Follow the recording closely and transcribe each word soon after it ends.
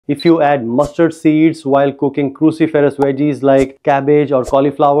If you add mustard seeds while cooking cruciferous veggies like cabbage or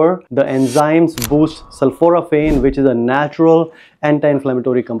cauliflower, the enzymes boost sulforaphane, which is a natural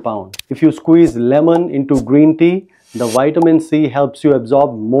anti-inflammatory compound. If you squeeze lemon into green tea, the vitamin C helps you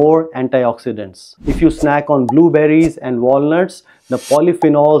absorb more antioxidants. If you snack on blueberries and walnuts, the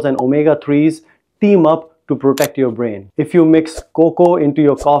polyphenols and omega-3s team up to protect your brain. If you mix cocoa into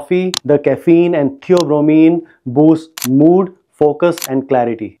your coffee, the caffeine and theobromine boost mood, focus and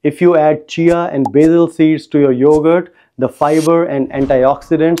clarity. If you add chia and basil seeds to your yogurt, the fiber and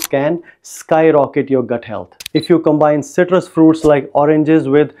antioxidants can skyrocket your gut health. If you combine citrus fruits like oranges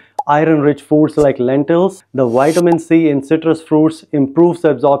with iron-rich foods like lentils, the vitamin C in citrus fruits improves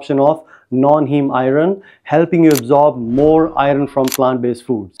the absorption of non-heme iron, helping you absorb more iron from plant-based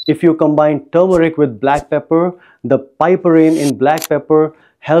foods. If you combine turmeric with black pepper, the piperine in black pepper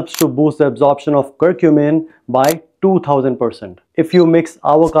helps to boost the absorption of curcumin by 2000%. If you mix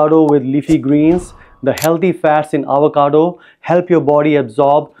avocado with leafy greens, the healthy fats in avocado help your body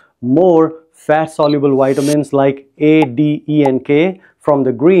absorb more fat-soluble vitamins like A, D, E, and K from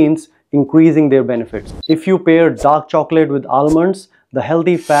the greens, increasing their benefits. If you pair dark chocolate with almonds, the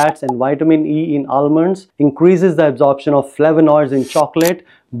healthy fats and vitamin E in almonds increases the absorption of flavonoids in chocolate,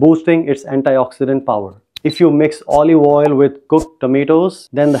 boosting its antioxidant power. If you mix olive oil with cooked tomatoes,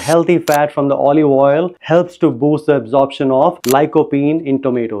 then the healthy fat from the olive oil helps to boost the absorption of lycopene in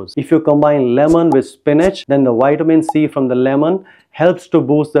tomatoes. If you combine lemon with spinach, then the vitamin C from the lemon helps to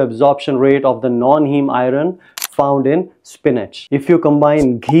boost the absorption rate of the non-heme iron found in spinach. If you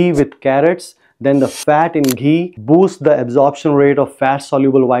combine ghee with carrots, then the fat in ghee boosts the absorption rate of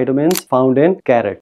fat-soluble vitamins found in carrot.